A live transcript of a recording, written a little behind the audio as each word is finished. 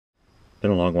Been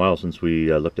a long while since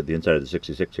we looked at the inside of the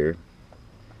 66 here.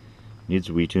 Needs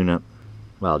a wee tune-up.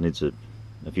 Well, it needs a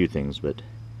few things, but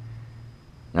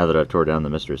now that I've tore down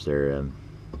the mistress there,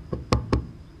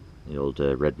 the old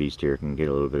red beast here can get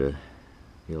a little bit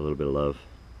of love.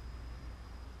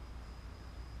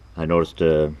 I noticed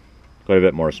quite a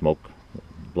bit more smoke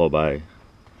blow by,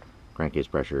 crankcase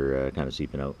pressure kind of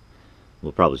seeping out.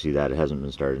 We'll probably see that. It hasn't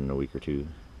been started in a week or two,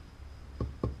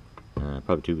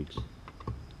 probably 2 weeks.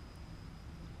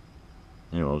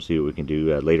 Anyway, we'll see what we can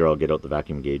do. Later I'll get out the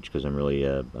vacuum gauge because I'm really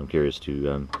I'm curious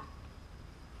to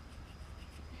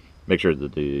make sure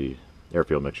that the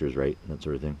air-fuel mixture is right, that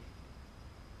sort of thing.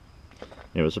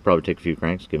 Anyway, this will probably take a few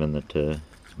cranks given that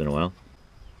it's been a while.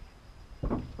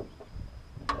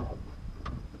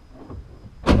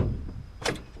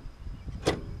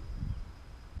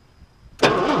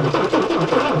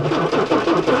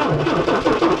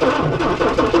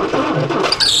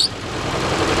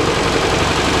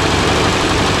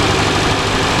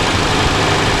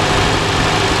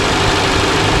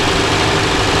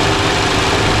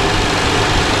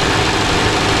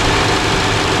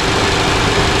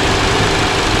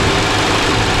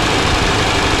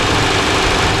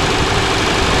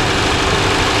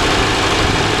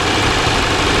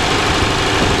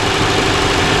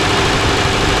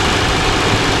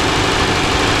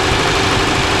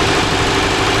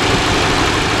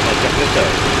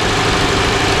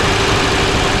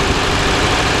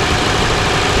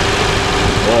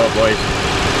 Oh, boys.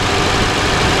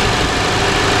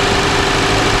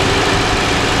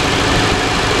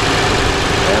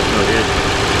 That's no good.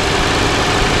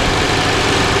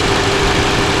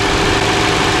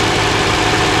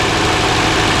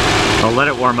 I'll let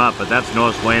it warm up, but that's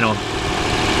no bueno.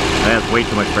 That's way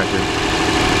too much pressure.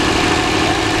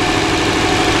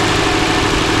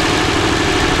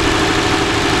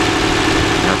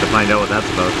 I have to find out what that's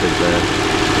about, because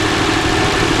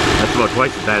that's about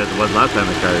twice as bad as it was last time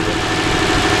I started it.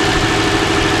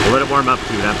 We'll let it warm up,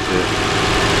 see what happens to it.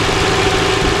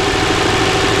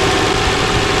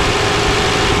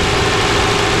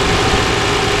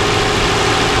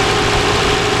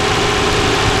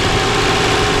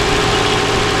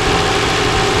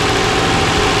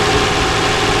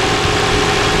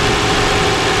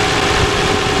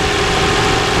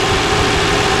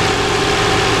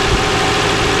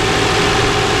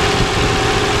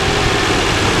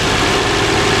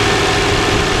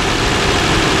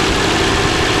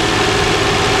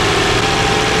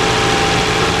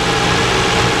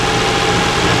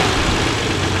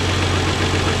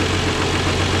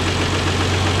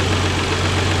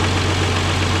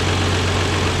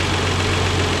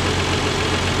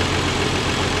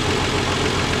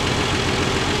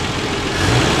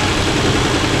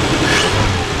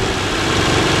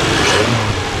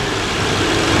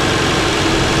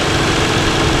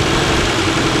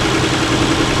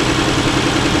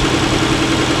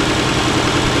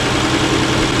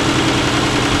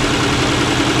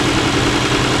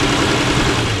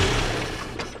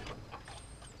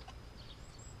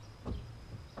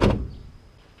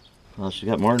 Well, she's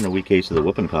got more than a wee case of the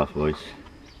whooping cough, boys.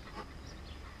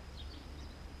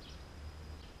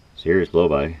 Serious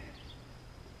blow-by.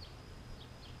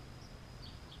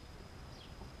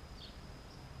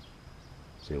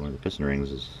 Say one of the piston rings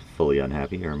is fully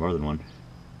unhappy, or more than one.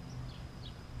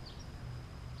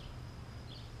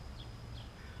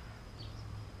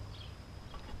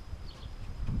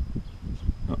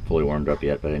 Not fully warmed up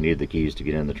yet, but I need the keys to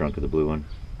get in the trunk of the blue one.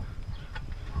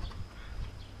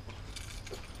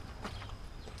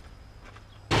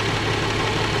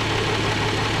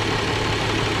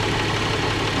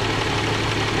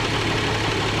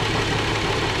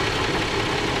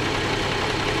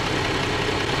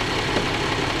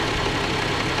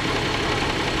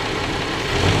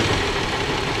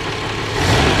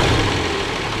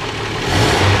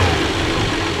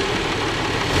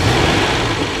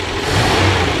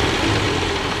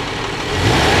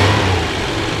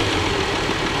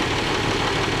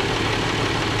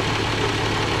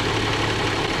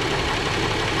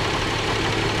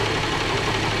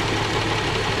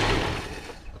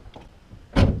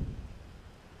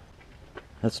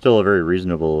 That's still a very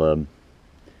reasonable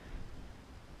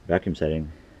vacuum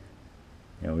setting.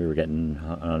 You know, we were getting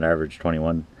on average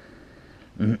 21.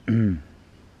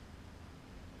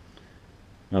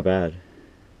 Not bad.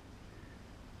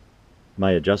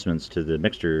 My adjustments to the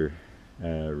mixture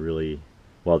really,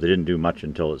 well, they didn't do much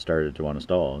until it started to want to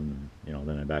stall, and you know,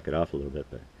 then I back it off a little bit,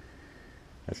 but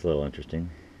that's a little interesting.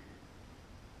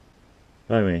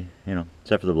 But anyway, you know,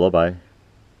 except for the blow-by,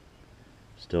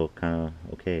 still kind of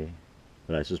okay.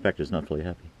 But I suspect it's not fully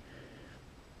happy.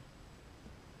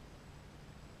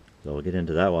 So we'll get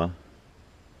into that while.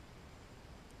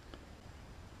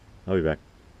 I'll be back.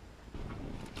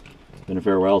 Been a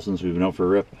fair while since we've been out for a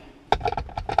rip.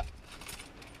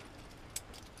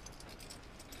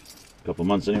 Couple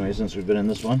months anyway since we've been in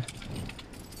this one.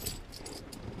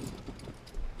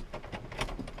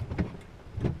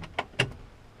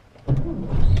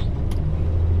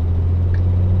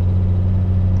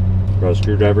 Brought a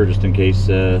screwdriver just in case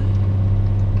I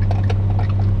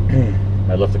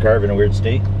left the carb in a weird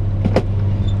state.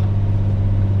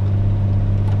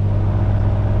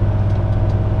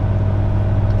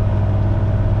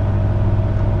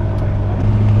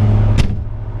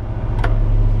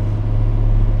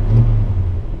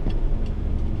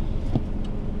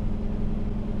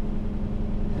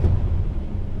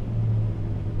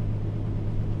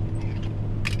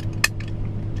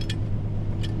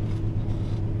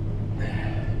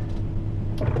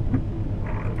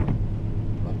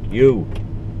 You.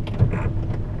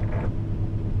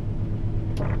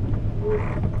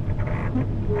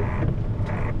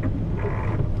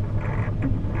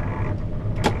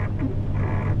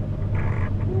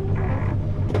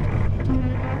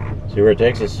 See where it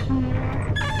takes us.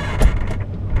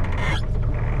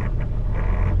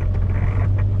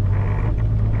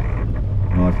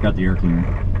 Oh, I forgot the air cleaner.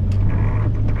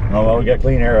 Oh well, we got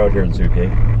clean air out here in Suke.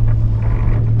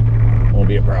 Won't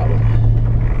be a problem.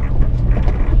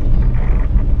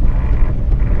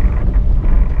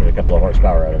 Get a couple of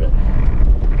horsepower out of it.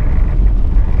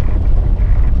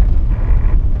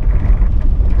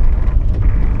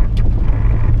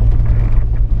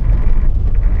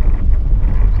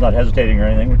 It's not hesitating or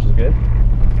anything, which is good.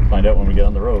 Find out when we get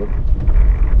on the road.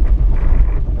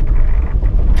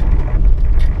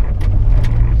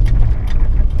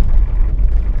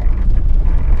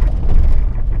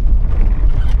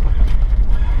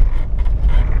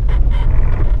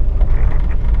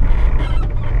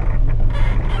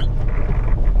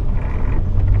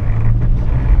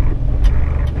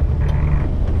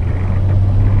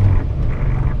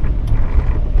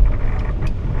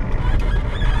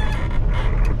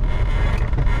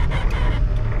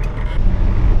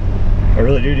 I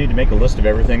really do need to make a list of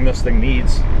everything this thing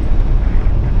needs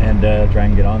and try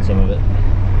and get on some of it.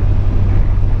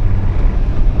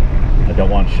 I don't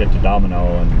want shit to domino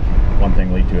and one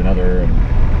thing lead to another, and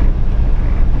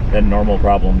then normal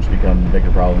problems become bigger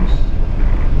problems.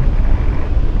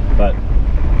 But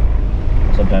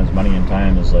sometimes money and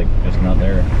time is like just not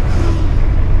there,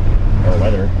 or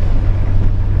weather.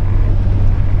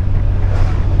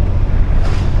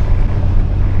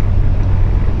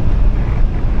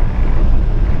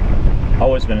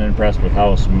 Always been impressed with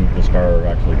how smooth this car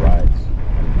actually rides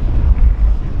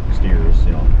and steers,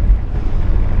 you know.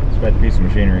 It's quite a piece of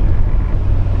machinery.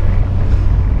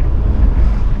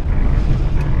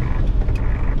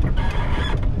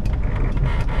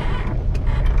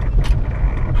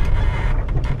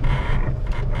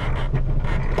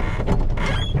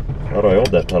 Thought I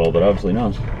owed that pedal, but obviously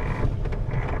not.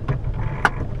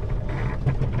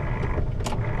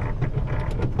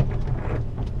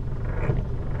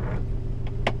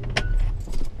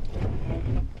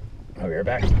 We are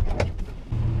back.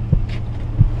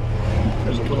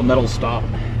 There's a little metal stop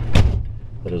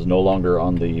that is no longer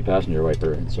on the passenger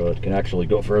wiper, and so it can actually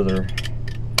go further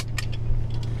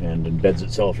and embeds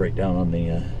itself right down on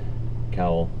the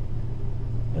cowl,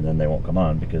 and then they won't come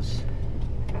on because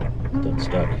it's done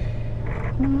stuck.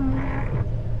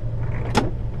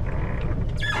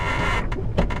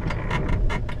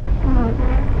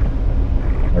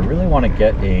 I really want to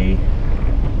get a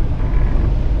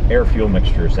air fuel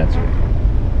mixture sensor.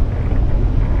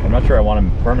 I'm not sure I want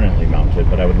them permanently mounted,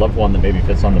 but I would love one that maybe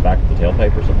fits on the back of the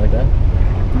tailpipe or something like that.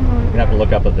 You're gonna have to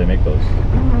look up if they make those.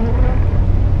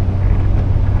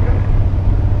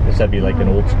 I guess that'd be like an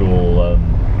old school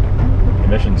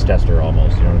emissions tester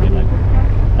almost, you know what I mean?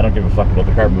 Like, I don't give a fuck about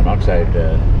the carbon monoxide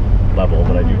level,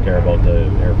 but I do care about the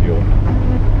air fuel.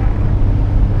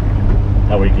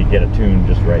 That way you can get it tuned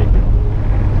just right, you know.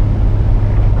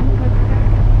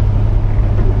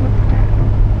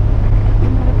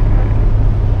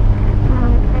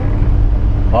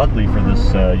 Oddly, for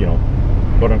this, you know,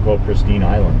 quote-unquote pristine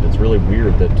island, it's really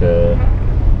weird that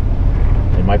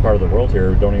in my part of the world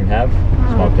here, we don't even have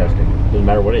smog testing. Doesn't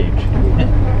matter what age.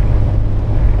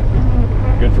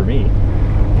 Good for me.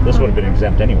 This would have been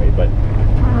exempt anyway, but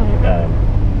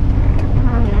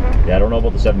yeah, I don't know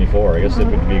about the 74. I guess it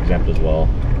would be exempt as well,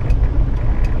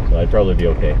 so I'd probably be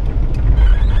okay.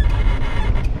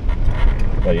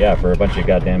 But yeah, for a bunch of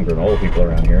goddamn granola people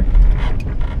around here,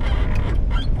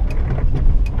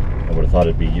 I would have thought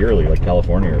it'd be yearly, like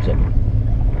California or something.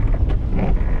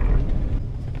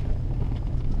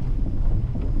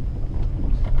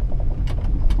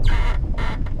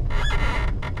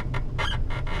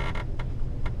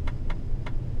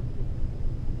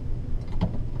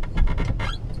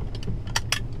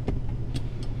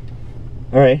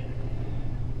 Alright.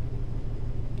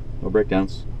 No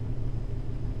breakdowns.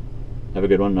 Have a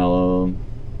good one.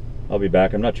 I'll be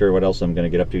back. I'm not sure what else I'm going to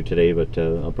get up to today, but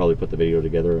I'll probably put the video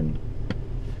together, and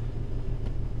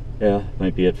yeah,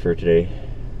 might be it for today.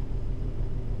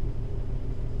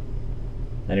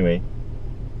 Anyway,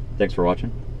 thanks for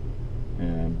watching,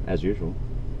 as usual,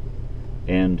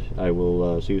 and I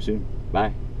will see you soon.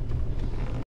 Bye.